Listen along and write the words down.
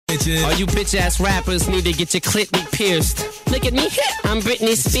All you bitch-ass rappers need to get your clit pierced. Look at me, I'm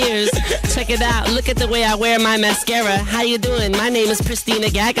Britney Spears. Check it out, look at the way I wear my mascara. How you doing? My name is Christina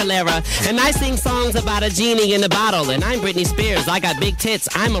Aguilera, and I sing songs about a genie in a bottle. And I'm Britney Spears, I got big tits.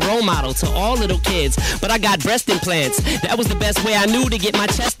 I'm a role model to all little kids, but I got breast implants. That was the best way I knew to get my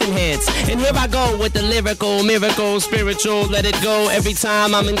chest enhanced. And here I go with the lyrical, miracle, spiritual, let it go. Every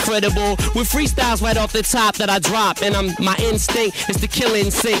time I'm incredible, with freestyles right off the top that I drop. And my instinct is to kill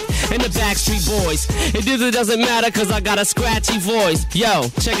in sync. And the Backstreet Boys, it really doesn't matter cause I got a scratchy voice. Yo,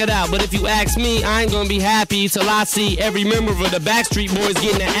 check it out, but if you ask me, I ain't gonna be happy till I see every member of the Backstreet Boys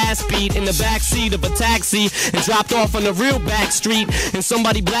getting their ass beat in the backseat of a taxi and dropped off on the real back street. And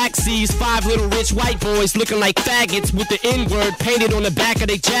somebody black sees 5 little rich white boys looking like faggots with the N-word painted on the back of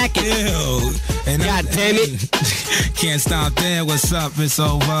their jacket. Ew. And God damn it. Can't stop there, what's up, it's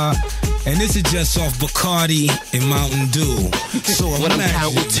over. And this is just off Bacardi and Mountain Dew. So what I'm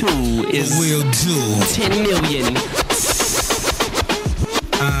counting to is we'll do 10 million.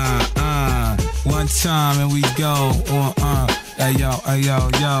 One time and we go on, hey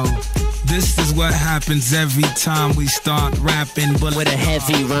yo. This is what happens every time we start rapping, but with a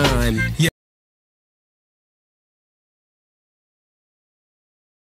heavy rhyme. Yeah.